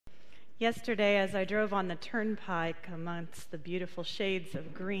Yesterday, as I drove on the turnpike amongst the beautiful shades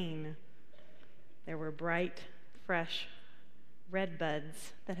of green, there were bright, fresh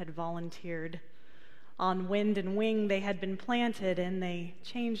redbuds that had volunteered. On wind and wing, they had been planted, and they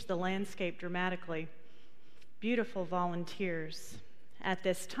changed the landscape dramatically. Beautiful volunteers. At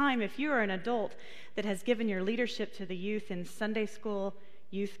this time, if you are an adult that has given your leadership to the youth in Sunday school,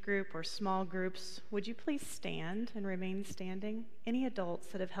 youth group, or small groups, would you please stand and remain standing? Any adults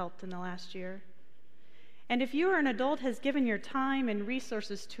that have helped in the last year? And if you are an adult has given your time and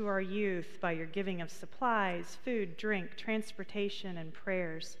resources to our youth by your giving of supplies, food, drink, transportation, and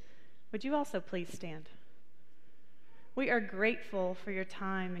prayers, would you also please stand? We are grateful for your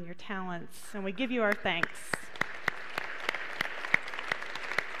time and your talents, and we give you our thanks.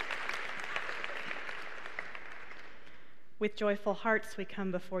 With joyful hearts we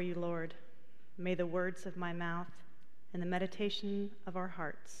come before you, Lord. May the words of my mouth and the meditation of our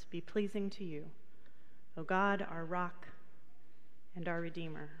hearts be pleasing to you, O God, our rock and our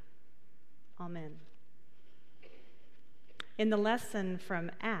Redeemer. Amen. In the lesson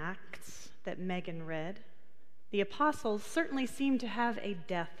from Acts that Megan read, the apostles certainly seem to have a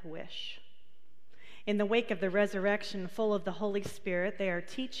death wish. In the wake of the resurrection, full of the Holy Spirit, they are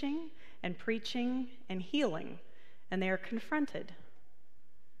teaching and preaching and healing, and they are confronted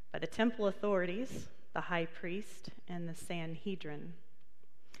by the temple authorities, the high priest, and the Sanhedrin.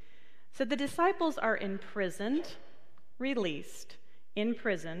 So the disciples are imprisoned, released,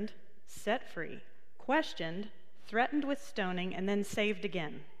 imprisoned, set free, questioned, threatened with stoning, and then saved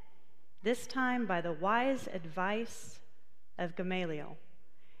again, this time by the wise advice of Gamaliel,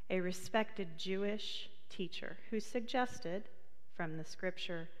 a respected Jewish teacher who suggested from the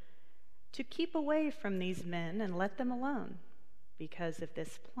scripture to keep away from these men and let them alone, because if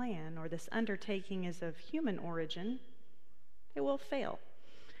this plan or this undertaking is of human origin, it will fail.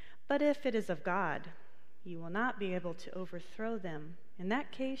 But if it is of God, you will not be able to overthrow them. In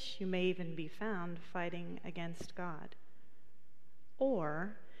that case, you may even be found fighting against God.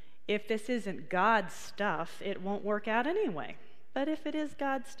 Or, if this isn't God's stuff, it won't work out anyway. But if it is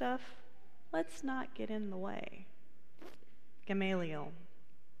God's stuff, let's not get in the way. Gamaliel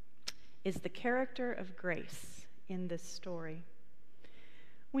is the character of grace in this story.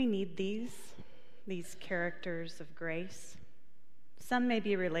 We need these characters of grace. Some may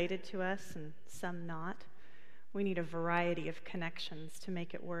be related to us and some not. We need a variety of connections to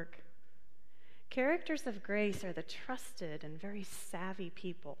make it work. Characters of grace are the trusted and very savvy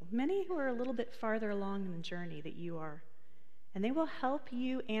people, many who are a little bit farther along in the journey that you are, and they will help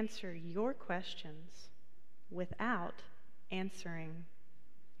you answer your questions without answering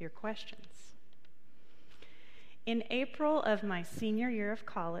your questions. In April of my senior year of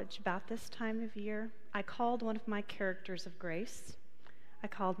college, about this time of year, I called one of my characters of grace. I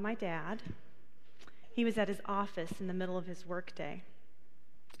called my dad. He was at his office in the middle of his workday.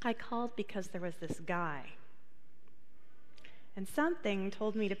 I called because there was this guy, and something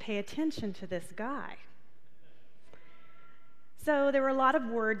told me to pay attention to this guy. So there were a lot of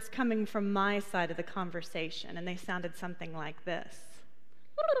words coming from my side of the conversation, and they sounded something like this.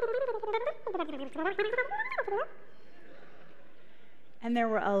 And there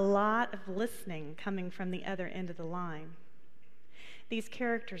were a lot of listening coming from the other end of the line. These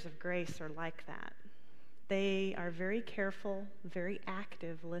characters of grace are like that. They are very careful, very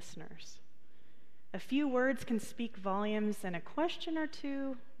active listeners. A few words can speak volumes, and a question or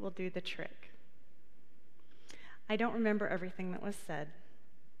two will do the trick. I don't remember everything that was said.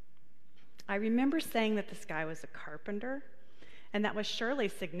 I remember saying that this guy was a carpenter, and that was surely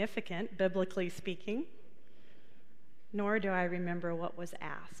significant, biblically speaking. Nor do I remember what was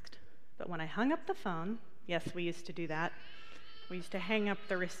asked. But when I hung up the phone, yes, we used to do that. We used to hang up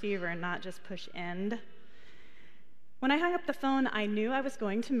the receiver and not just push end. When I hung up the phone, I knew I was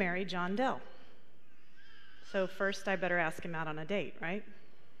going to marry John Dell. So first, I better ask him out on a date, right?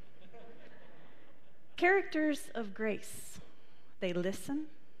 Characters of grace. They listen,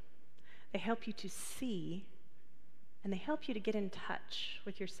 they help you to see, and they help you to get in touch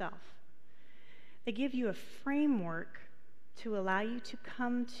with yourself. They give you a framework to allow you to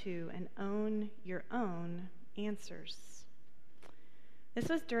come to and own your own answers. This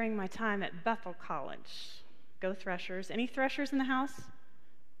was during my time at Bethel College. Go Threshers. Any Threshers in the house?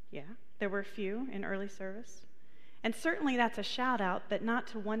 Yeah, there were a few in early service. And certainly that's a shout out, but not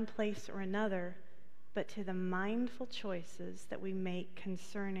to one place or another, but to the mindful choices that we make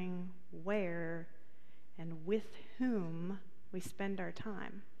concerning where and with whom we spend our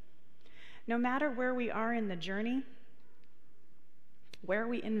time. No matter where we are in the journey, where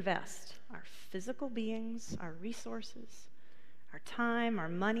we invest our physical beings, our resources, our time, our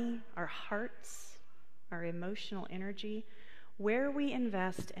money, our hearts, our emotional energy, where we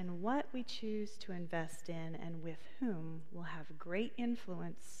invest and what we choose to invest in and with whom will have great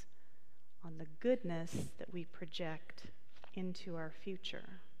influence on the goodness that we project into our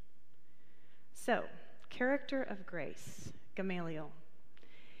future. So, character of grace, Gamaliel.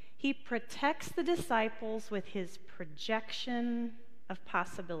 He protects the disciples with his projection of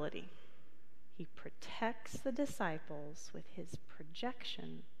possibility. He protects the disciples with his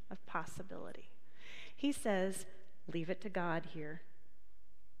projection of possibility. He says, leave it to God here.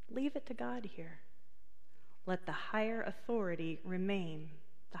 Leave it to God here. Let the higher authority remain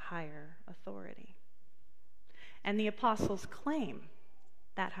the higher authority. And the apostles claim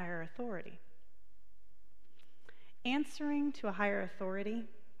that higher authority. Answering to a higher authority,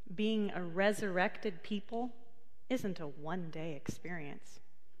 being a resurrected people, isn't a one-day experience.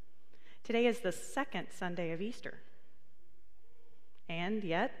 Today is the second Sunday of Easter. And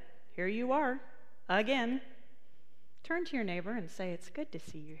yet, here you are, again. Turn to your neighbor and say, it's good to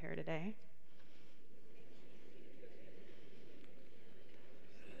see you here today.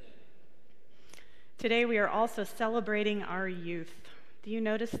 Today we are also celebrating our youth. Do you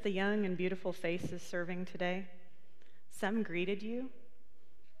notice the young and beautiful faces serving today? Some greeted you.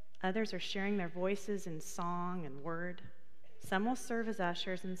 Others are sharing their voices in song and word. Some will serve as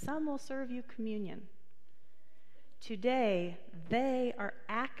ushers, and some will serve you communion. Today, they are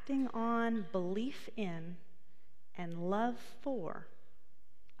acting on belief in and love for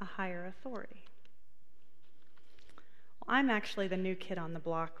a higher authority. Well, I'm actually the new kid on the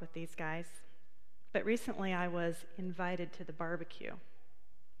block with these guys, but recently I was invited to the barbecue.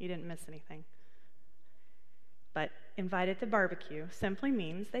 You didn't miss anything. But invited to barbecue simply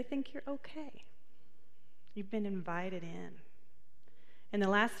means they think you're okay. You've been invited in. In the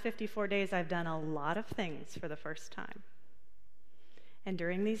last 54 days, I've done a lot of things for the first time. And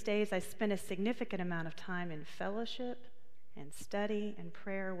during these days, I spent a significant amount of time in fellowship and study and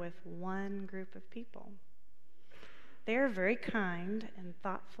prayer with one group of people. They are very kind and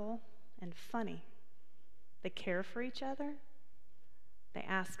thoughtful and funny. They care for each other. They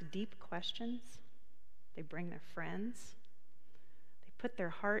ask deep questions. They bring their friends. They put their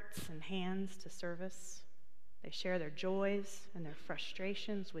hearts and hands to service. They share their joys and their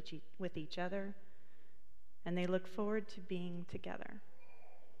frustrations with each other, and they look forward to being together.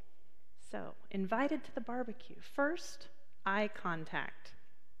 So, invited to the barbecue. First, eye contact.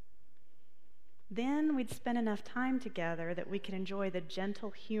 Then we'd spend enough time together that we could enjoy the gentle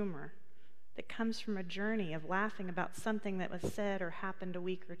humor that comes from a journey of laughing about something that was said or happened a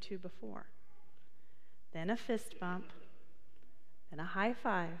week or two before. Then a fist bump, then a high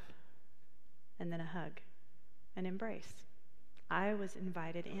five, and then a hug, an embrace. I was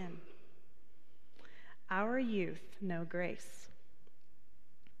invited in. Our youth know grace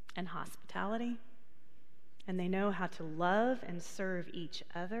and hospitality, and they know how to love and serve each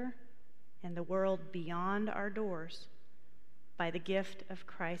other and the world beyond our doors by the gift of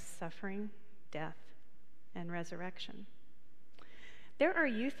Christ's suffering, death, and resurrection. There are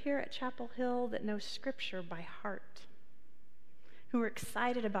youth here at Chapel Hill that know Scripture by heart, who are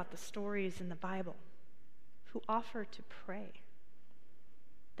excited about the stories in the Bible, who offer to pray.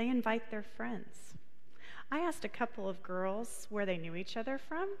 They invite their friends. I asked a couple of girls where they knew each other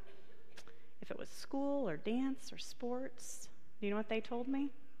from, if it was school or dance or sports. Do you know what they told me?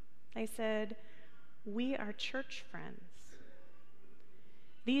 They said, we are church friends.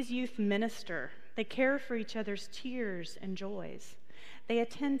 These youth minister. They care for each other's tears and joys. They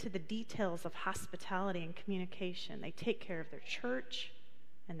attend to the details of hospitality and communication. They take care of their church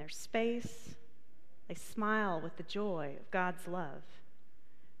and their space. They smile with the joy of God's love.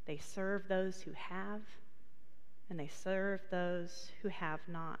 They serve those who have, and they serve those who have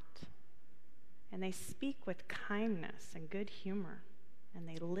not. And they speak with kindness and good humor, and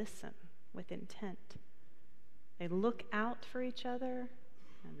they listen with intent. They look out for each other,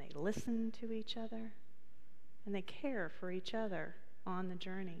 and they listen to each other, and they care for each other on the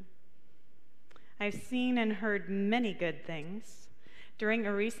journey. I've seen and heard many good things. During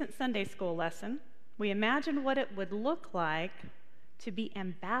a recent Sunday school lesson, we imagined what it would look like to be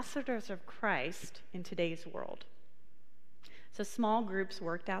ambassadors of Christ in today's world. So small groups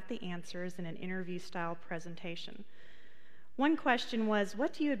worked out the answers in an interview-style presentation. One question was,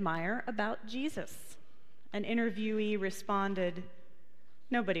 what do you admire about Jesus? An interviewee responded,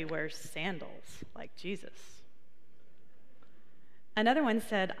 nobody wears sandals like Jesus. Another one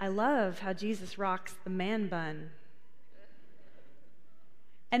said, I love how Jesus rocks the man bun.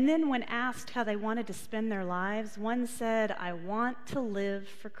 And then when asked how they wanted to spend their lives, one said, I want to live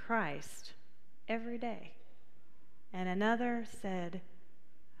for Christ every day. And another said,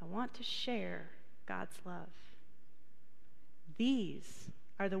 I want to share God's love. These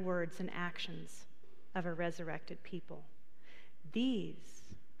are the words and actions of a resurrected people. These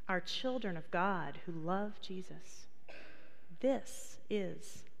are children of God who love Jesus. This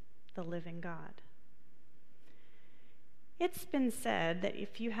is the living God. It's been said that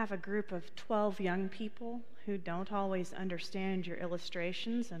if you have a group of 12 young people who don't always understand your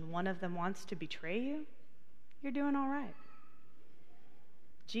illustrations and one of them wants to betray you, you're doing all right.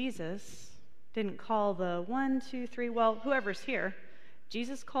 Jesus didn't call the 1, 2, 3, well, whoever's here,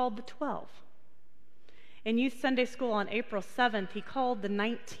 Jesus called the 12. In Youth Sunday School on April 7th, he called the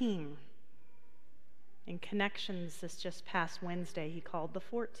 19. In Connections this just past Wednesday, he called the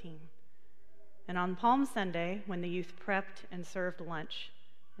 14. And on Palm Sunday, when the youth prepped and served lunch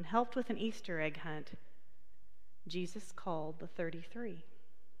and helped with an Easter egg hunt, Jesus called the 33.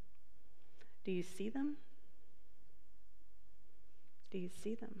 Do you see them? Do you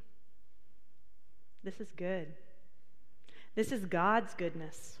see them? This is good. This is God's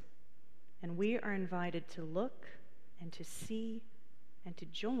goodness. And we are invited to look and to see and to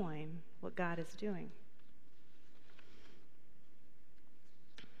join what God is doing.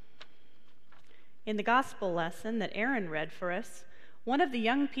 In the gospel lesson that Aaron read for us, one of the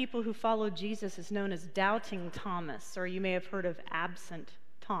young people who followed Jesus is known as Doubting Thomas, or you may have heard of Absent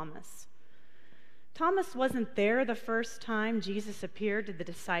Thomas. Thomas wasn't there the first time Jesus appeared to the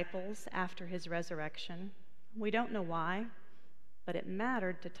disciples after his resurrection. We don't know why, but it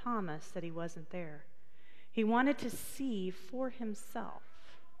mattered to Thomas that he wasn't there. He wanted to see for himself.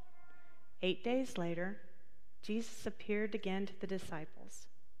 8 days later, Jesus appeared again to the disciples.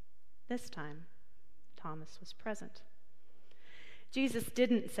 This time, Thomas was present. Jesus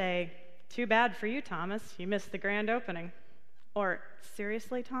didn't say, "Too bad for you, Thomas, you missed the grand opening." Or,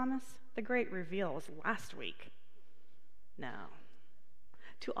 "Seriously, Thomas, the great reveal was last week." No.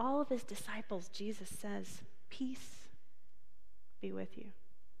 To all of his disciples, Jesus says, "Peace be with you."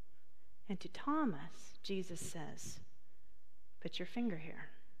 And to Thomas, Jesus says, "Put your finger here.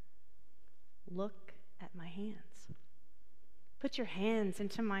 Look at my hands. Put your hands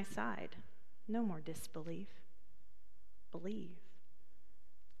into my side. No more disbelief. Believe.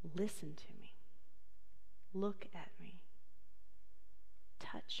 Listen to me. Look at me.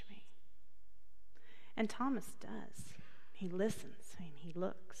 Touch me." And Thomas does. He listens and he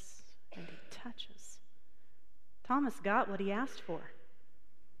looks and he touches. Thomas got what he asked for.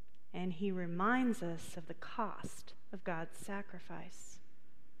 And he reminds us of the cost of God's sacrifice.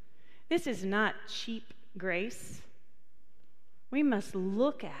 This is not cheap grace. We must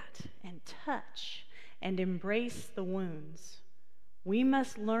look at and touch and embrace the wounds. We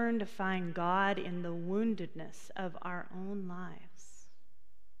must learn to find God in the woundedness of our own lives.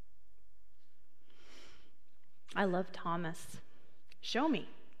 I love Thomas. Show me.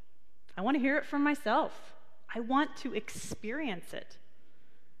 I want to hear it for myself. I want to experience it.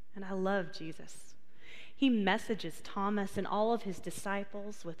 And I love Jesus. He messages Thomas and all of his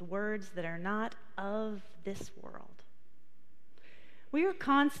disciples with words that are not of this world. We are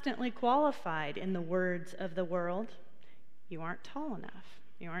constantly qualified in the words of the world. You aren't tall enough.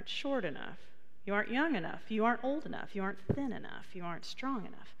 You aren't short enough. You aren't young enough. You aren't old enough. You aren't thin enough. You aren't strong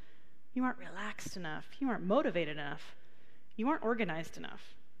enough. You aren't relaxed enough. You aren't motivated enough. You aren't organized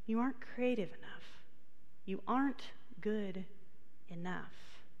enough. You aren't creative enough. You aren't good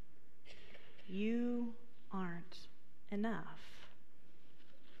enough. You aren't enough.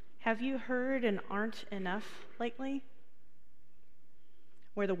 Have you heard an "aren't enough" lately?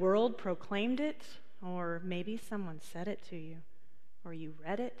 Where the world proclaimed it, or maybe someone said it to you, or you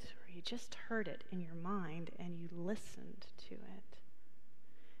read it, or you just heard it in your mind and you listened to it.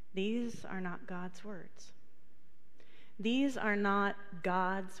 These are not God's words. These are not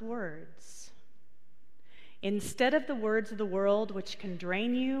God's words. Instead of the words of the world, which can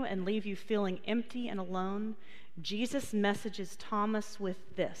drain you and leave you feeling empty and alone, Jesus messages Thomas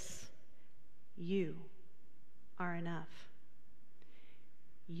with this: you are enough.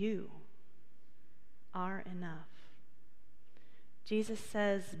 You are enough. Jesus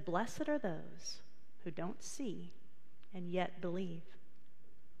says, blessed are those who don't see and yet believe.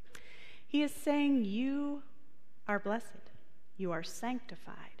 He is saying you are blessed. You are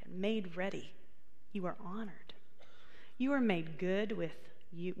sanctified and made ready. You are honored. You are made good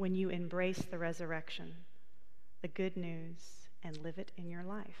when you embrace the resurrection, the good news, and live it in your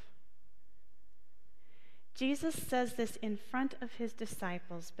life. Jesus says this in front of his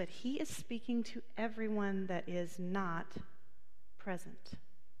disciples, but he is speaking to everyone that is not present,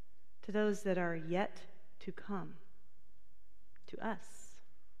 to those that are yet to come, to us.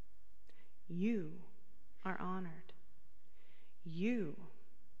 You are honored. You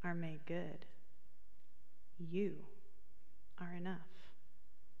are made good. You are enough.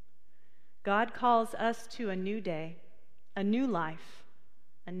 God calls us to a new day, a new life,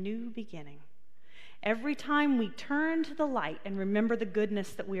 a new beginning. Every time we turn to the light and remember the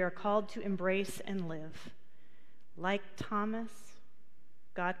goodness that we are called to embrace and live. Like Thomas,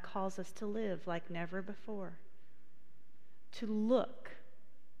 God calls us to live like never before. To look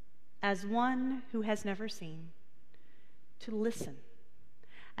as one who has never seen. To listen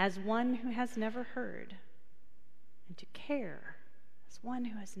as one who has never heard. And to care as one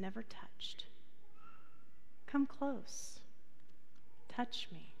who has never touched. Come close. Touch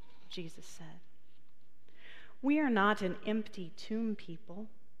me, Jesus said. We are not an empty tomb people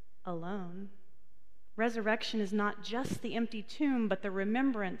alone. Resurrection is not just the empty tomb, but the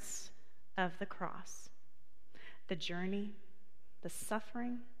remembrance of the cross, the journey, the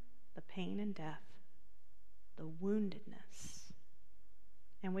suffering, the pain and death, the woundedness.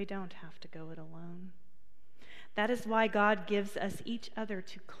 And we don't have to go it alone. That is why God gives us each other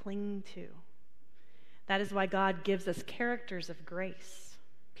to cling to. That is why God gives us characters of grace,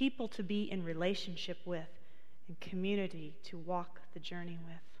 people to be in relationship with, and community to walk the journey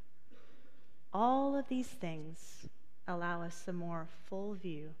with. All of these things allow us a more full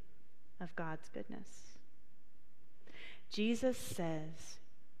view of God's goodness. Jesus says,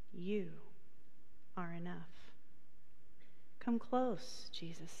 you are enough. Come close,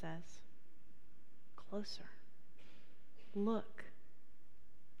 Jesus says. Closer. Look.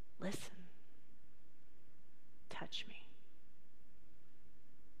 Listen. Touch me.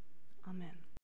 Amen.